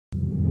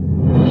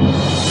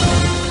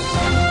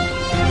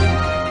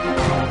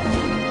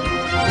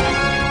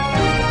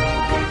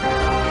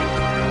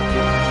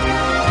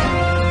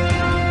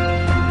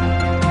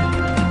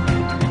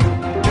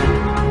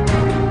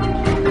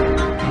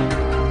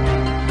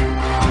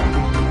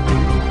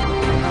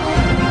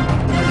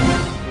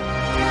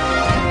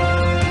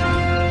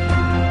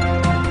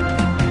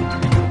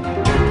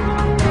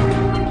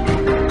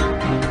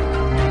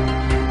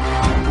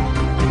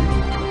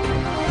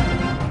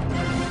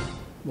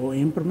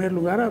primeiro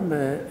lugar,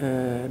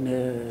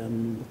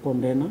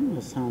 condena a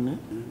ação, né?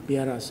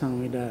 Pior a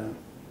ação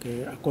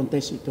que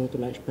acontece toda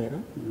la-espera,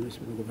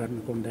 o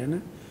governo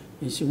condena.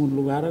 Em segundo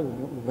lugar,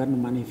 o governo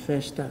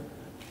manifesta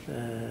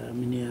a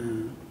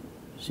minha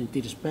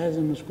sentir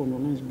pésames,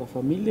 condolências para a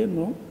família,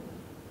 não?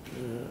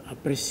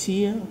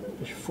 Aprecia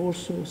o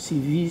esforço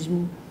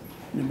civismo,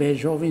 bem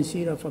jovem,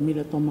 a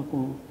família toma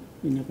com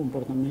meu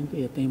comportamento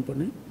e a tempo,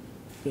 né?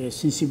 Que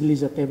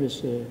sensibiliza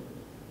tebes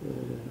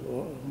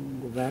o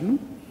governo.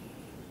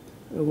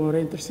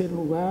 Agora, em terceiro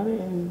lugar,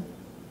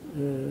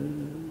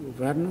 o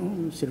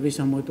governo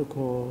serviço muito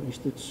com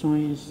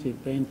instituições,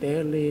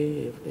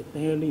 PNTL,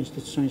 FTL,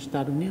 instituições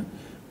estado-unidas,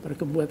 para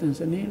que buat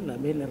ansane la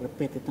bela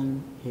repete tang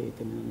he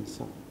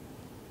tenação.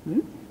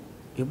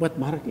 E buat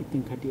barak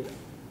iting hadir.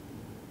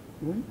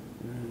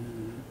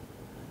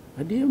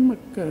 Hadir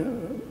maka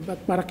buat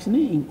barak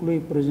sini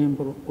inclui, por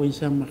exemplo,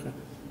 coisa maka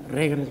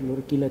regras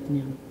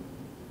lorquilatnya.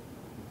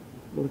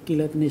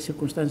 Lorquilat ni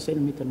circunstância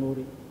limita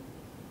lori.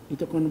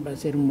 Ito quando ba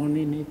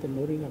cerimônia ni ito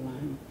lori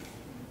galai.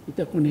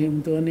 Ito quando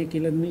hemto ni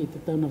kilat ni ito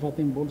tao na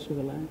fatem bolso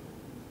galai.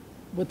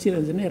 Buat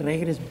sila sini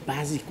regras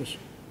básicos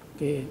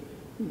que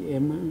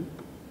ema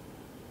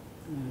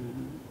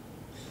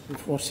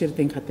forçar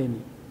tem que ter,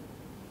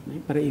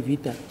 né? Para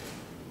evitar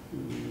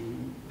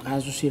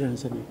casos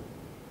sira-nian.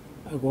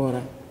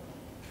 Agora,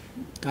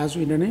 caso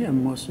ainda né, a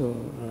moço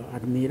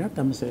admira,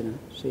 também sei, né?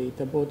 Se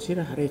está pode ser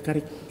a recar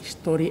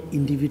história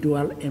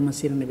individual é uma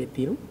sira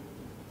nebetiro,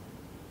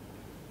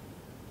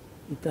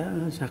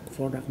 está saco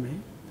fora, né?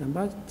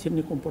 Também se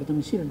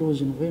comportamento sira 12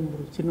 de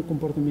novembro, se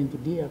comportamento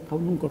dia, kau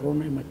nunca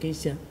corona é uma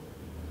queixa,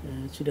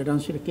 cidadão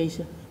sira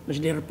queixa, mas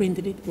de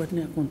repente isso pode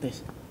nem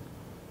acontecer.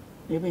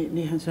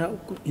 Nem essa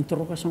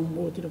interrogação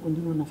boa tira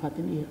continua na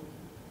fatia.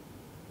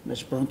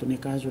 Mas pronto, no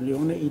caso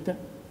Leone ita,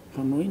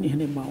 hanoi ni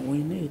hene maoi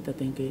ne ita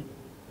tem que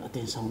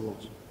atenção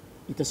los.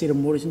 Ita sira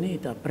moris ne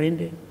ita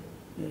aprende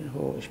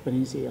a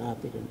experiência a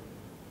ter.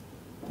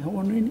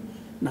 Hanoi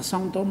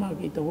nação toma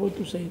ita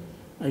outro se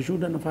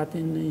ajuda na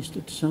fatia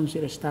instituição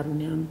sira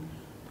estado-unian,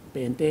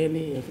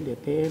 PNTL,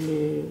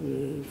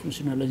 FTL,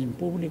 funcionalismo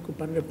público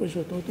para depois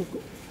o todo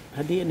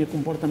hadia ne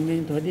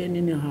comportamento, hadia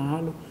ne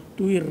halo,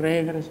 tui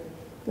regras.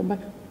 Também,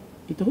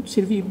 itu tudo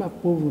servir para o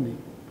povo, né?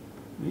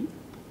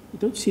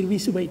 Itu tudo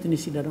serviço para o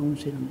cidadão, né?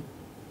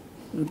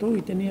 Então,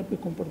 isso tem o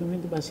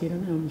comportamento básico,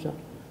 né?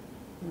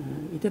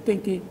 Itu tem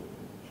que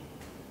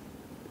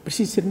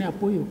precisa ser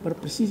apoio, para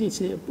precisa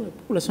ser a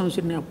população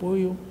ser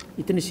apoio,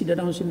 e tem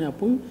cidadão ser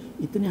apoio,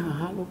 e tem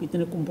halo, e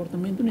tem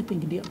comportamento, né? Tem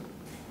que dia.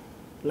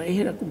 Lá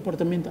é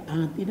comportamento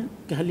antes, né?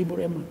 Que halibur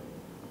ema.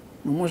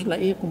 Não mostra lá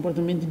é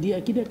comportamento dia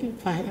aqui, que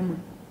faz ema.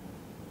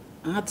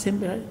 Antes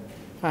sempre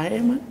faz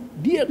ema.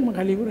 Dia que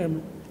makalibur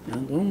ema.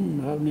 Então,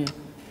 né,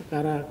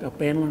 cara a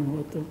pena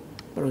outro,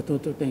 para o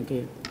todo tem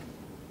que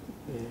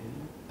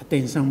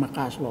atenção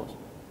macas los.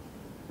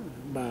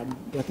 Ba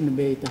buat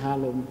nebe ita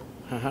halo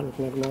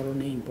kloro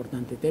ne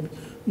importante tebes.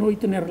 No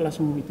ita ne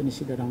relação ita ne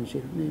cidadão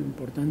sir, ne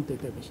importante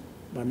tebes.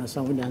 Ba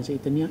nação dan se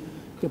itania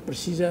que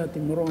precisa de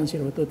moral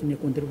sir outro tinha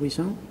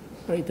contribuição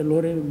para ita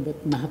lore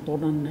na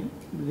tonan né,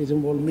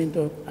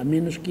 desenvolvimento a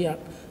menos que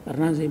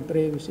arranja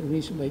emprego,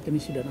 serviço ba ita ne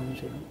cidadão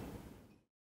sir.